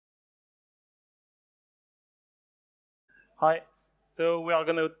Hi. So we are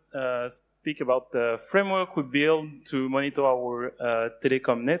going to speak about the framework we build to monitor our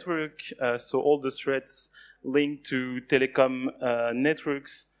telecom network. So all the threats linked to telecom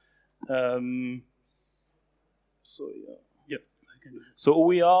networks. So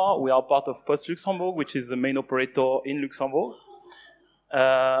we are part of POST.lu Luxembourg, which is the main operator in Luxembourg.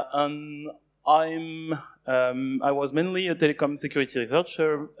 And I was mainly a telecom security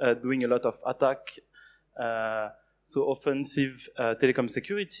researcher, doing a lot of attack, so offensive telecom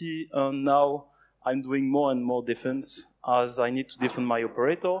security. And now I'm doing more and more defense as I need to defend my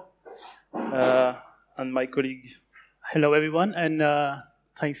operator and my colleague. Hello, everyone, and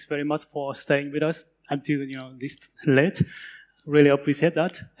thanks very much for staying with us until this late. Really appreciate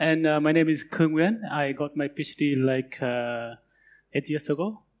that. And my name is Nguyen. I got my PhD like 8 years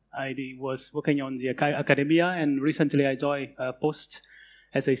ago. I was working on the academia, and recently I joined POST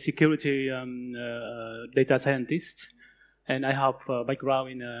as a security data scientist. And I have a background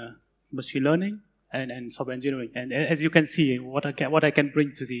in machine learning and software engineering. And as you can see, what I can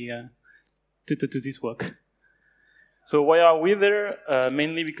bring to the to this work. So why are we there?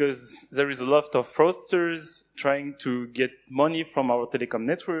 Mainly because there is a lot of fraudsters trying to get money from our telecom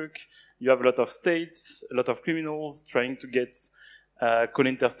network. You have a lot of states, a lot of criminals trying to get call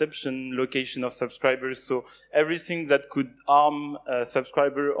interception, location of subscribers. So everything that could harm a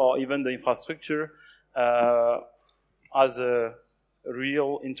subscriber or even the infrastructure has a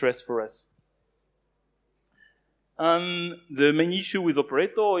real interest for us. And the main issue with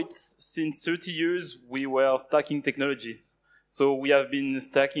operator, it's since 30 years we were stacking technologies. So we have been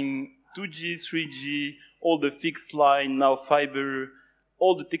stacking 2G, 3G, all the fixed line, now fiber,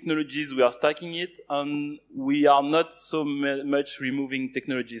 all the technologies, we are stacking it, and we are not so much removing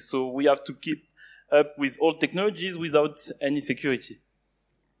technologies. So we have to keep up with all technologies without any security,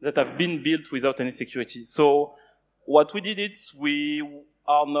 that have been built without any security. So what we did is we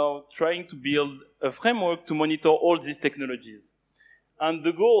are now trying to build a framework to monitor all these technologies. And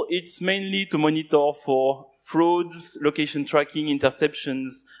the goal is mainly to monitor for frauds, location tracking,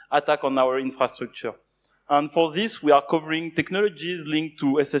 interceptions, attack on our infrastructure. And for this, we are covering technologies linked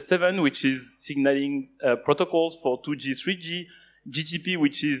to SS7, which is signaling protocols for 2G, 3G, GTP,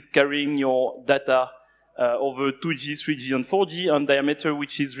 which is carrying your data over 2G, 3G, and 4G, and diameter,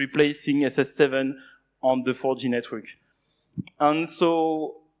 which is replacing SS7 on the 4G network. And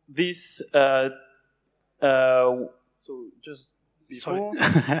so this, so just before,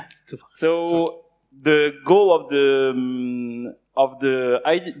 so the goal of the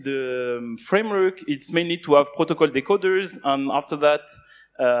framework, it's mainly to have protocol decoders, and after that,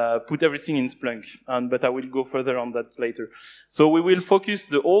 put everything in Splunk. But I will go further on that later. So we will focus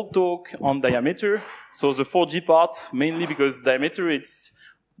the whole talk on diameter. So the 4G part, mainly because diameter, it's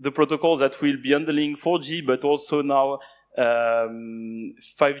the protocol that will be handling 4G, but also now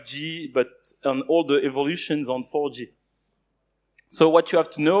 5G, but on all the evolutions on 4G. So what you have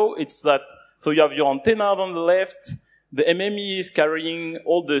to know, it's that, so you have your antenna on the left, the MME is carrying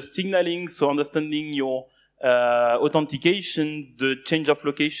all the signaling, so understanding your authentication, the change of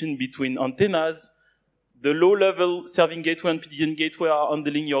location between antennas. The low-level serving gateway and PDN gateway are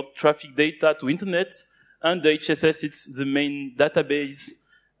handling your traffic data to internet, and the HSS, it's the main database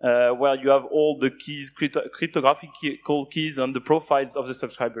where you have all the keys, cryptographical keys, and the profiles of the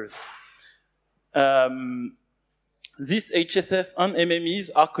subscribers. These HSS and MMEs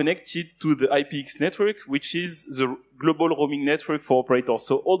are connected to the IPX network, which is the global roaming network for operators.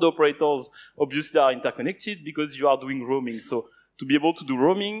 So all the operators obviously are interconnected because you are doing roaming. So to be able to do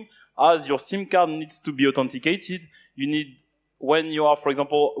roaming, as your SIM card needs to be authenticated, you need, when you are, for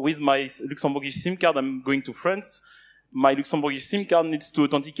example, with my Luxembourgish SIM card, I'm going to France, my Luxembourgish SIM card needs to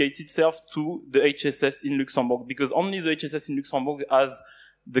authenticate itself to the HSS in Luxembourg, because only the HSS in Luxembourg has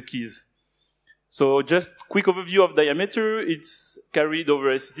the keys. So just quick overview of diameter. It's carried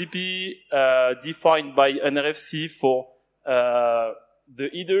over HITB, defined by an RFC for the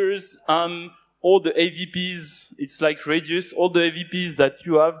headers, and all the AVPs, it's like radius, all the AVPs that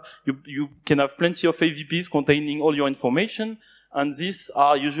you have, you can have plenty of AVPs containing all your information, and these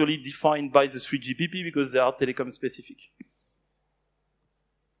are usually defined by the 3GPP because they are telecom specific.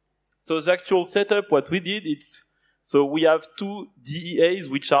 So the actual setup, what we did, so we have two DEAs,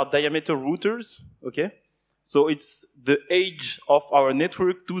 which are diameter routers, okay? So it's the edge of our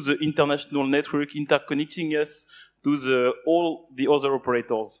network to the international network, interconnecting us to all the other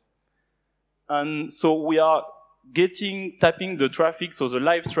operators. And so we are tapping the traffic, so the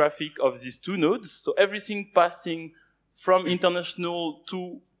live traffic of these two nodes. So everything passing from international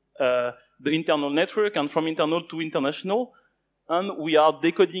to the internal network, and from internal to international. And we are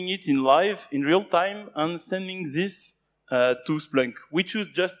decoding it in live, in real time, and sending this to Splunk. We choose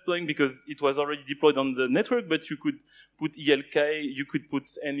just Splunk because it was already deployed on the network, but you could put ELK, you could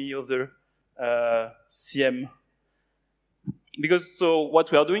put any other CM. Because so what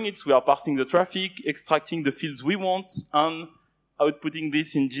we are doing is we are parsing the traffic, extracting the fields we want, and outputting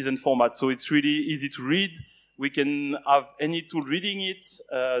this in JSON format. So it's really easy to read. We can have any tool reading it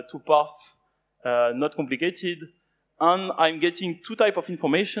to parse, not complicated. And I'm getting two types of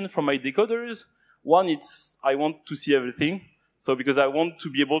information from my decoders. One, it's I want to see everything. So because I want to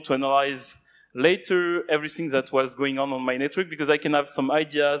be able to analyze later everything that was going on my network, because I can have some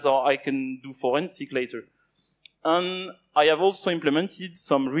ideas or I can do forensic later. And I have also implemented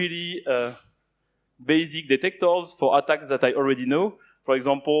some really basic detectors for attacks that I already know. For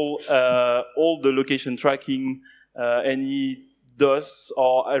example, all the location tracking, any DOS,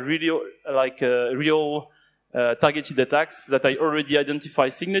 or a real targeted attacks that I already identify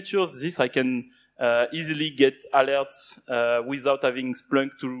signatures. This I can easily get alerts without having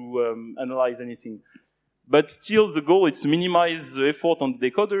Splunk to analyze anything. But still, the goal is to minimize the effort on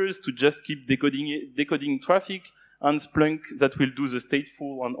the decoders, to just keep decoding traffic, and Splunk that will do the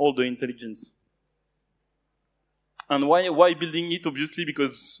stateful and all the intelligence. And why building it? Obviously,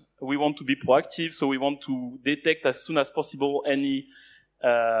 because we want to be proactive, so we want to detect as soon as possible any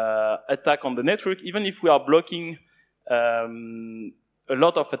attack on the network. Even if we are blocking a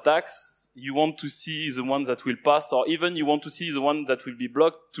lot of attacks, you want to see the ones that will pass, or even you want to see the ones that will be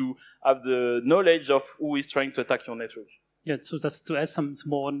blocked to have the knowledge of who is trying to attack your network. Yeah, so just to add some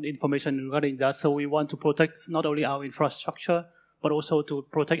small information regarding that. So we want to protect not only our infrastructure, but also to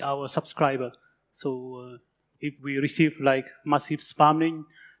protect our subscriber. So if we receive like massive spamming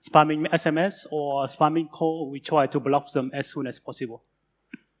SMS or spamming call, we try to block them as soon as possible.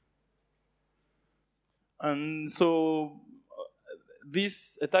 And so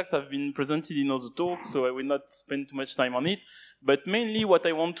these attacks have been presented in other talks, so I will not spend too much time on it. But mainly what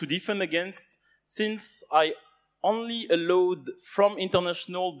I want to defend against, since I only allowed from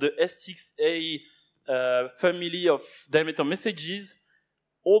international the S6A family of diameter messages,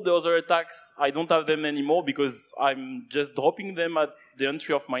 all the other attacks, I don't have them anymore because I'm just dropping them at the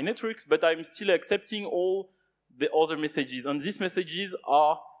entry of my networks, but I'm still accepting all the other messages. And these messages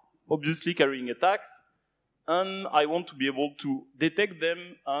are obviously carrying attacks, and I want to be able to detect them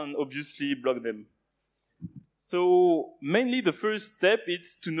and obviously block them. So mainly the first step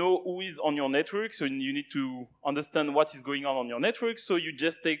is to know who is on your network. So you need to understand what is going on your network. So you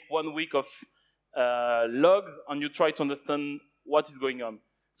just take 1 week of logs and you try to understand what is going on.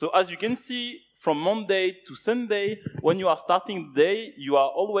 So as you can see, from Monday to Sunday, when you are starting the day, you are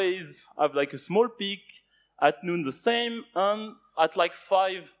always have like a small peak, at noon the same, and at like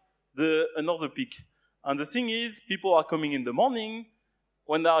 5, another peak. And the thing is, people are coming in the morning.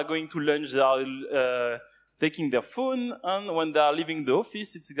 When they are going to lunch, they are taking their phone, and when they are leaving the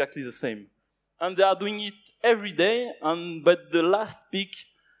office, it's exactly the same. And they are doing it every day, but the last peak,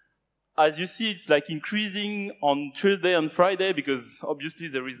 as you see, it's like increasing on Tuesday and Friday, because obviously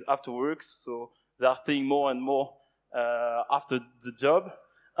there is after works, so they are staying more and more after the job.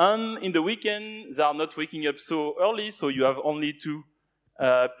 And in the weekend, they are not waking up so early, so you have only 2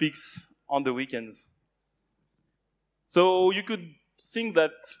 peaks on the weekends. So you could think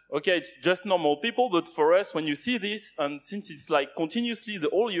that, okay, it's just normal people, but for us, when you see this, and since it's like continuously the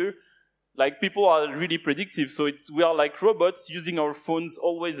whole year, like people are really predictive. So we are like robots using our phones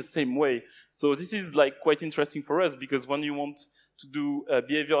always the same way. So this is like quite interesting for us, because when you want to do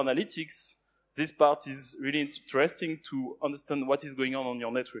behavior analytics, this part is really interesting to understand what is going on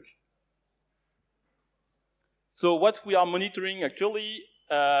your network. So what we are monitoring actually,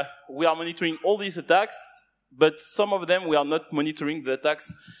 we are monitoring all these attacks, but some of them we are not monitoring the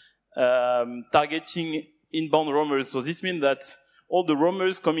attacks targeting inbound roamers. So this means that all the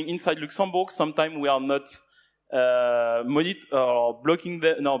roamers coming inside Luxembourg, sometimes we are not blocking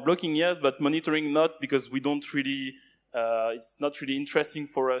them, no, blocking yes, but monitoring not, because we don't really, it's not really interesting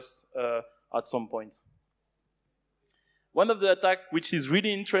for us at some point. One of the attacks which is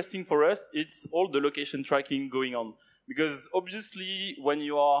really interesting for us, it's all the location tracking going on. Because obviously when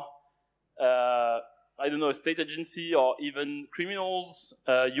you are, I don't know, a state agency or even criminals,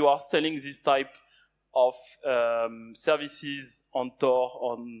 you are selling this type of services on Tor,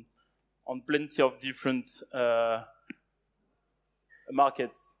 on plenty of different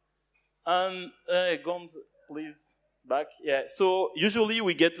markets. And Gons, please, back. Yeah. So usually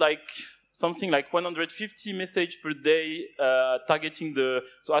we get like something like 150 messages per day targeting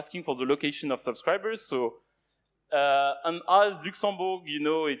so asking for the location of subscribers. So and as Luxembourg, you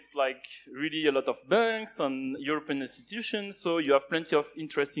know, it's like really a lot of banks and European institutions, so you have plenty of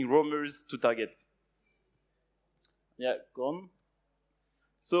interesting roamers to target. yeah, gone.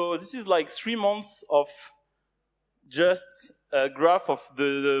 So this is like 3 months of just a graph of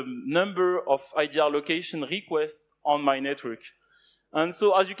the number of IDR location requests on my network. And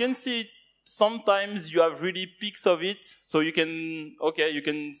so as you can see, sometimes you have really peaks of it. So you can, okay, you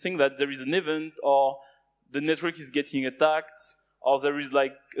can think that there is an event or the network is getting attacked or there is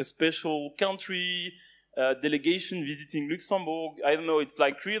like a special country delegation visiting Luxembourg. I don't know, it's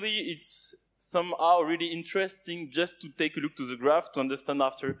like really, it's somehow really interesting just to take a look to the graph to understand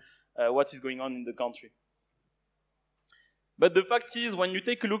after what is going on in the country. But the fact is, when you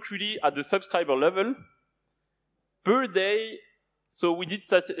take a look really at the subscriber level, per day, so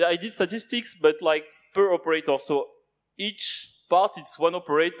I did statistics, but like per operator. So each part, it's one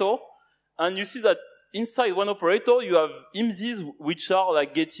operator. And you see that inside one operator, you have IMSIs which are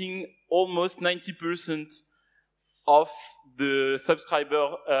like getting almost 90% of the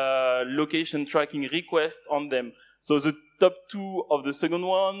subscriber location tracking request on them. So the top two of the second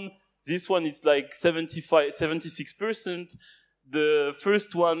one, this one is like 76%. The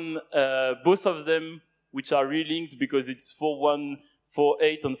first one, both of them, which are relinked because it's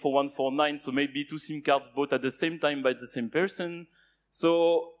 4148 and 4149, so maybe 2 SIM cards bought at the same time by the same person.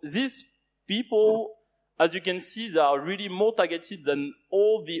 So these people, as you can see, they are really more targeted than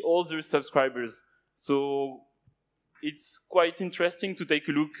all the other subscribers. So it's quite interesting to take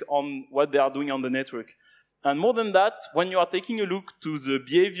a look on what they are doing on the network. And more than that, when you are taking a look to the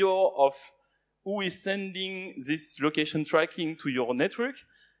behavior of who is sending this location tracking to your network,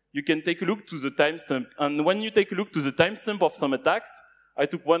 you can take a look to the timestamp. And when you take a look to the timestamp of some attacks, I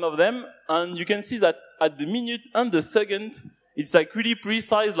took one of them, and you can see that at the minute and the second, it's like really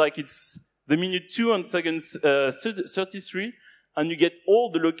precise, like it's the minute 2 and second 33, and you get all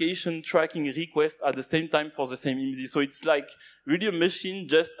the location tracking requests at the same time for the same IMSI. So it's like really a machine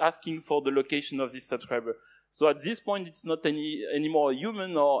just asking for the location of this subscriber. So at this point, it's not anymore a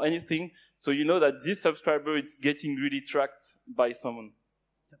human or anything. So you know that this subscriber is getting really tracked by someone.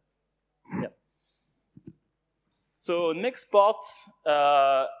 Yeah. So next part,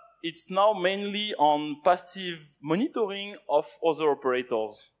 it's now mainly on passive monitoring of other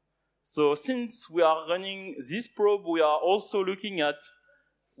operators. So since we are running this probe, we are also looking at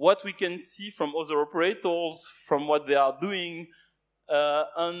what we can see from other operators, from what they are doing.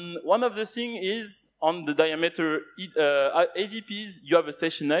 And one of the things is on the diameter AVPs, you have a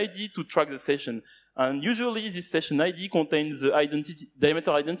session ID to track the session. And usually this session ID contains the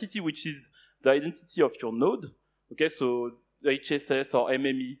diameter identity, which is the identity of your node. Okay, so HSS or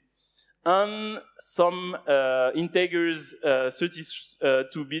MME. And some integers,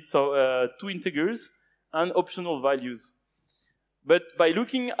 32 bits or 2 integers, and optional values. But by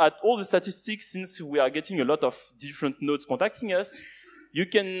looking at all the statistics, since we are getting a lot of different nodes contacting us, you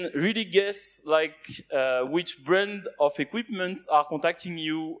can really guess like which brand of equipments are contacting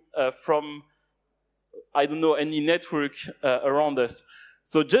you from, I don't know, any network around us.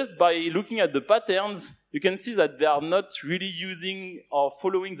 So just by looking at the patterns, you can see that they are not really using or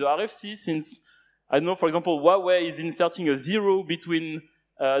following the RFC, since, I don't know, for example, Huawei is inserting a 0 between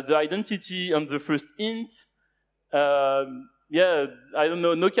the identity and the first int. Yeah, I don't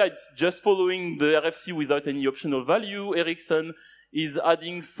know, Nokia is just following the RFC without any optional value. Ericsson is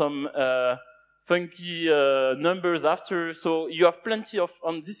adding some funky numbers after. So you have plenty of,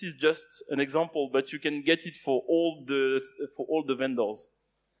 and this is just an example, but you can get it for all the vendors.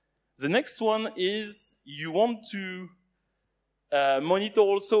 The next one is you want to monitor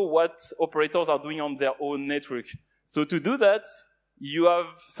also what operators are doing on their own network. So to do that, you have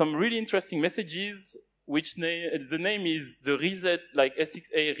some really interesting messages, which the name is the reset, like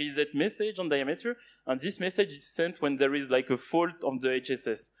S6A reset message on diameter, and this message is sent when there is like a fault on the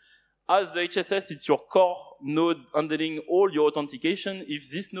HSS. As the HSS, it's your core node handling all your authentication.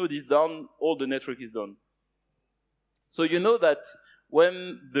 If this node is down, all the network is down. So you know that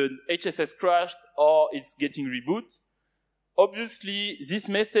when the HSS crashed or it's getting reboot, obviously this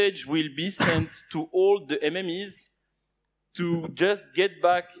message will be sent to all the MMEs to just get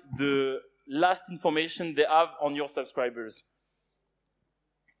back the last information they have on your subscribers.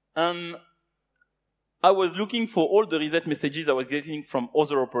 And I was looking for all the reset messages I was getting from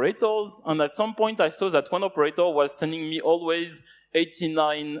other operators, and at some point I saw that one operator was sending me always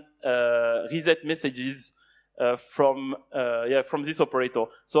 89 reset messages from this operator.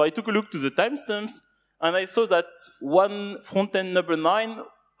 So I took a look to the timestamps, and I saw that one frontend number 9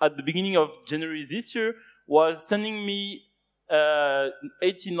 at the beginning of January this year was sending me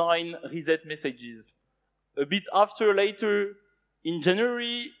 89 reset messages. A bit later, in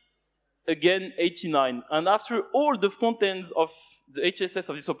January, again 89. And after all the front ends of the HSS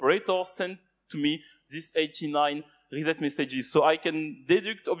of this operator sent to me this 89 reset messages. So I can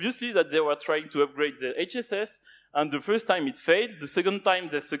deduct, obviously, that they were trying to upgrade their HSS, and the first time it failed, the second time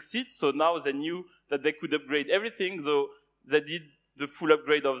they succeed, so now they knew that they could upgrade everything, so they did the full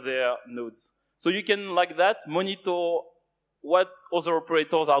upgrade of their nodes. So you can, like that, monitor what other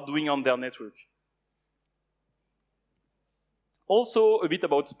operators are doing on their network. Also, a bit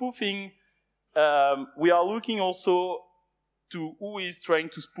about spoofing. We are looking also to who is trying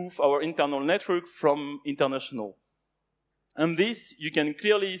to spoof our internal network from international. And this, you can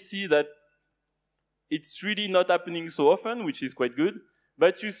clearly see that it's really not happening so often, which is quite good.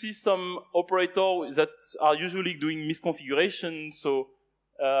 But you see some operators that are usually doing misconfiguration, so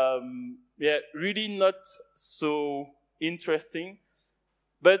yeah, really not so interesting.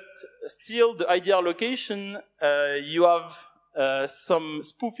 But still, the ideal location, you have some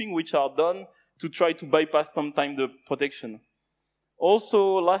spoofing which are done to try to bypass sometime the protection.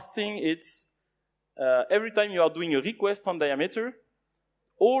 Also, last thing, it's every time you are doing a request on diameter,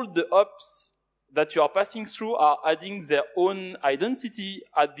 all the hops that you are passing through are adding their own identity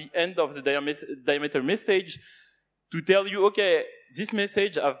at the end of the diameter message to tell you, okay, this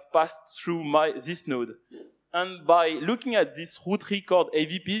message I've passed through this node. And by looking at this route record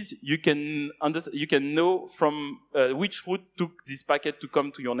AVPs, you can know from which route took this packet to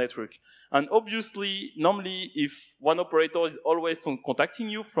come to your network. And obviously, normally, if one operator is always contacting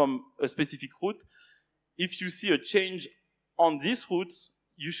you from a specific route, if you see a change on this route,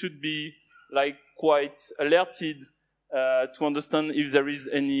 you should be like quite alerted to understand if there is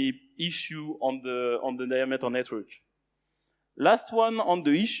any issue on the diameter network. Last one on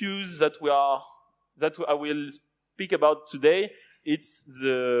the issues that I will speak about today, it's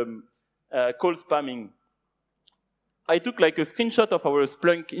the call spamming. I took like a screenshot of our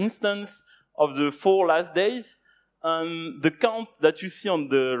Splunk instance of the 4 last days, and the count that you see on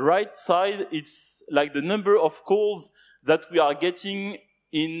the right side, it's like the number of calls that we are getting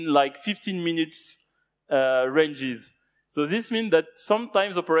in like 15 minutes ranges. So this means that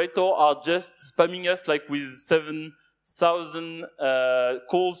sometimes operators are just spamming us like with 7,000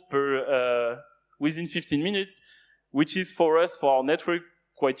 calls per within 15 minutes, which is for us, for our network,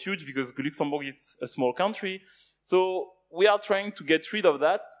 quite huge because Luxembourg is a small country. So we are trying to get rid of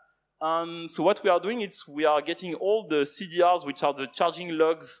that. And so what we are doing is we are getting all the CDRs, which are the charging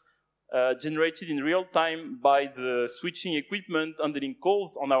logs generated in real time by the switching equipment handling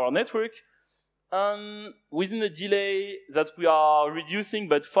calls on our network. And within a delay that we are reducing,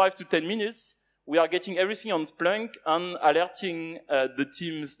 but 5 to 10 minutes, we are getting everything on Splunk and alerting the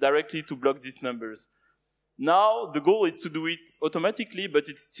teams directly to block these numbers. Now, the goal is to do it automatically, but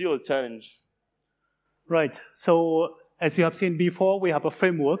it's still a challenge. Right. So, as you have seen before, we have a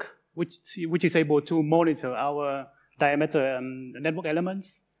framework which is able to monitor our diameter network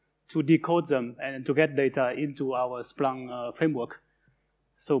elements, to decode them, and to get data into our Splunk framework.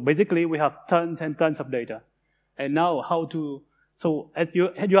 So basically, we have tons and tons of data. And now, so as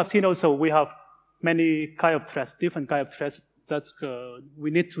you have seen also, we have many kind of threats, different kind of threats that we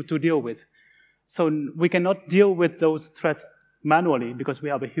need to deal with. So we cannot deal with those threats manually because we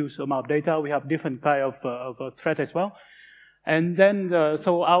have a huge amount of data. We have different kind of threat as well. And then,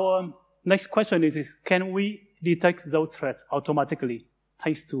 so our next question is can we detect those threats automatically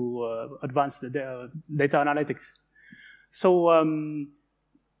thanks to advanced data analytics? So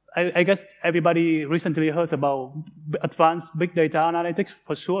I guess everybody recently heard about advanced big data analytics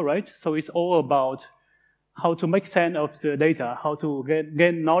for sure, right? So it's all about how to make sense of the data, how to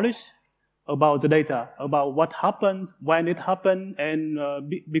gain knowledge about the data, about what happened, when it happened, and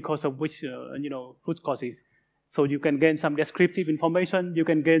because of which root causes. So you can gain some descriptive information, you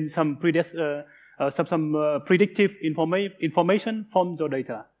can gain some predictive information from the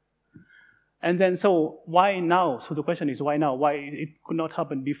data. And then, so why now? So the question is, why now? Why it could not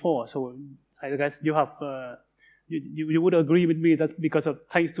happen before? So I guess you have, you would agree with me that's because of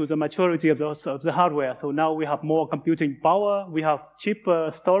thanks to the maturity of the hardware. So now we have more computing power, we have cheaper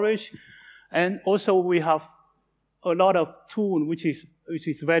storage, and also we have a lot of tool, which is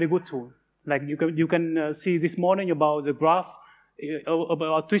very good tool. Like you can see this morning about the graph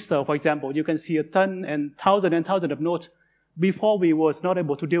about Twister, for example. You can see a ton and thousands of nodes. Before we was not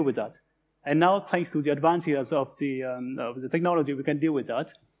able to deal with that. And now, thanks to the advances of the technology, we can deal with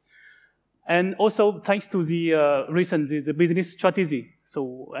that. And also, thanks to the business strategy.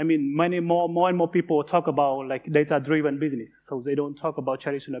 So, I mean, more and more people talk about like data-driven business. So they don't talk about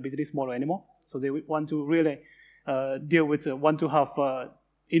traditional business model anymore. So they want to really want to have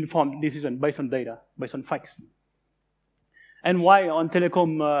informed decision based on data, based on facts. And why on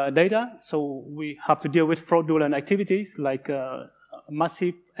telecom data? So we have to deal with fraudulent activities like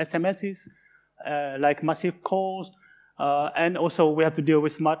massive SMSs, like massive calls, And also, we have to deal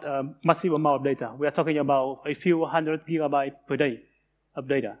with massive amount of data. We are talking about a few hundred gigabytes per day of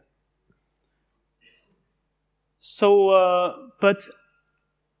data. So, but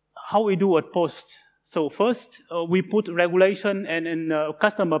how we do at POST? So first, we put regulation and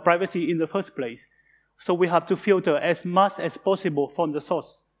customer privacy in the first place. So we have to filter as much as possible from the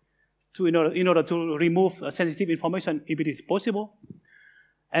source in order to remove sensitive information if it is possible.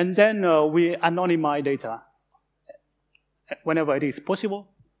 And then we anonymize data whenever it is possible.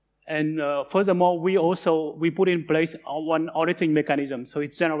 And furthermore, we put in place one auditing mechanism. So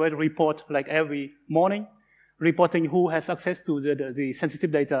it generates report like every morning, reporting who has access to the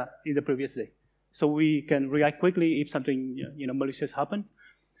sensitive data in the previous day. So we can react quickly if something malicious happens.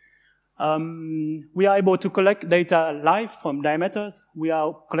 We are able to collect data live from diameters. We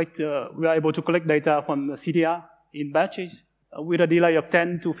are able to collect data from CDR in batches with a delay of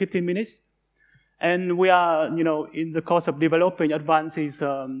 10 to 15 minutes. And we are, in the course of developing advances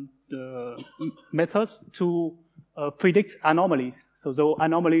methods to predict anomalies. So those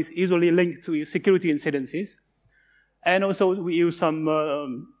anomalies usually linked to security incidences. And also we use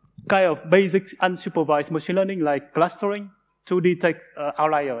some kind of basic unsupervised machine learning like clustering to detect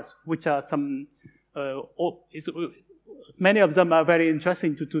outliers, which are some, many of them are very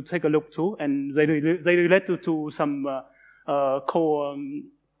interesting to take a look to, and they relate to some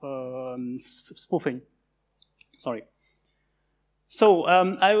spoofing. Sorry. So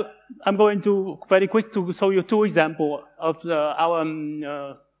I'm going to very quick to show you two examples of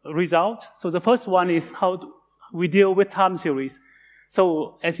our result. So the first one is how we deal with time series.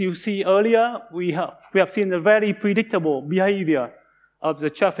 So as you see earlier, we have seen a very predictable behavior of the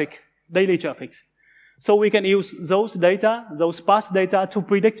traffic, daily traffic. So we can use those data, those past data, to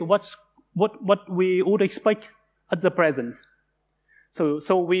predict what we would expect at the present.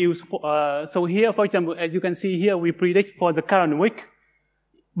 So we use so here, for example, as you can see here, we predict for the current week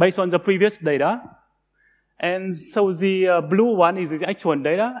based on the previous data. And so the blue one is the actual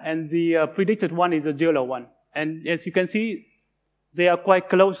data, and the predicted one is the yellow one. And as you can see, they are quite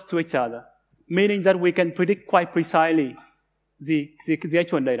close to each other, meaning that we can predict quite precisely the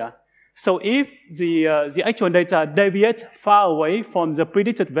actual data. So if the actual data deviate far away from the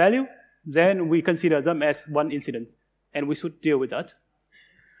predicted value, then we consider them as one incident, and we should deal with that.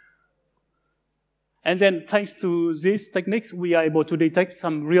 And then thanks to these techniques, we are able to detect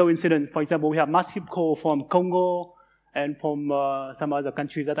some real incidents. For example, we have massive call from Congo and from some other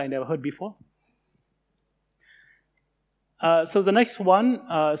countries that I never heard before. So the next one,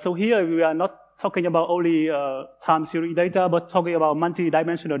 so here we are not talking about only time series data, but talking about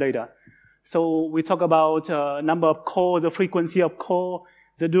multi-dimensional data. So we talk about number of calls, the frequency of call,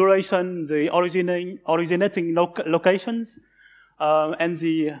 the duration, the originating locations, and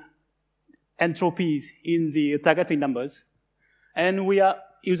the entropies in the targeting numbers. And we are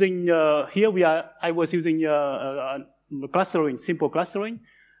using, I was using clustering, simple clustering.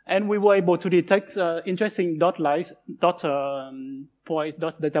 And we were able to detect interesting data point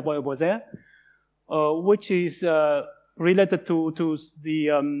over there, which is related to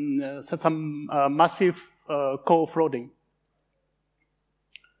the some massive call frauding.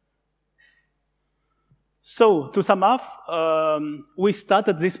 So to sum up, we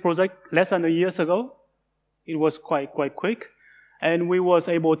started this project less than a year ago. It was quite quick, and we was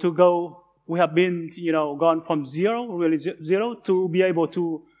able to go. We have been, gone from really zero to be able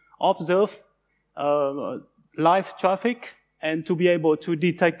to observe live traffic and to be able to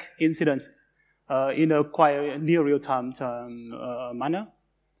detect incidents in a quite near real-time manner.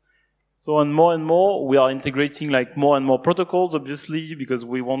 So and more, we are integrating like more and more protocols, obviously, because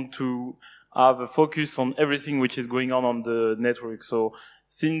we want to have a focus on everything which is going on the network. So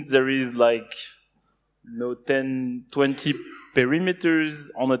since there is like 10, 20 perimeters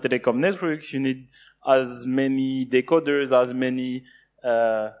on a telecom network, you need as many decoders, as many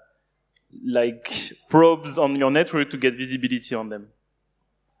like probes on your network to get visibility on them.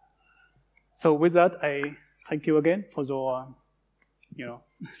 So with that, I thank you again for your,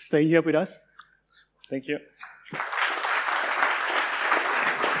 staying here with us. Thank you.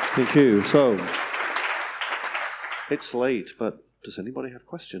 Thank you. So, it's late, but does anybody have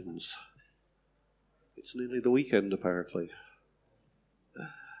questions? It's nearly the weekend, apparently.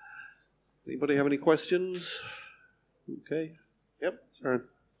 Anybody have any questions? Okay. Yep. Aaron.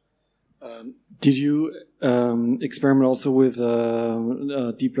 Did you experiment also with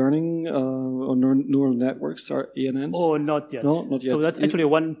deep learning or neural networks or ENNs? Oh, not yet. No, not yet. So that's actually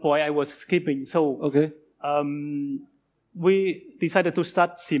one point I was skipping. So okay. We decided to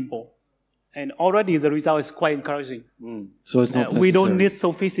start simple, and already the result is quite encouraging. So it's not necessary. We don't need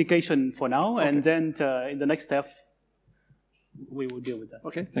sophistication for now, okay. And then in the next step, we will deal with that.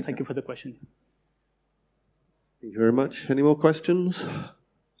 Okay, thank you for the question. Thank you very much. Any more questions?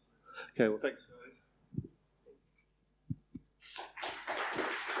 Okay, well, thanks.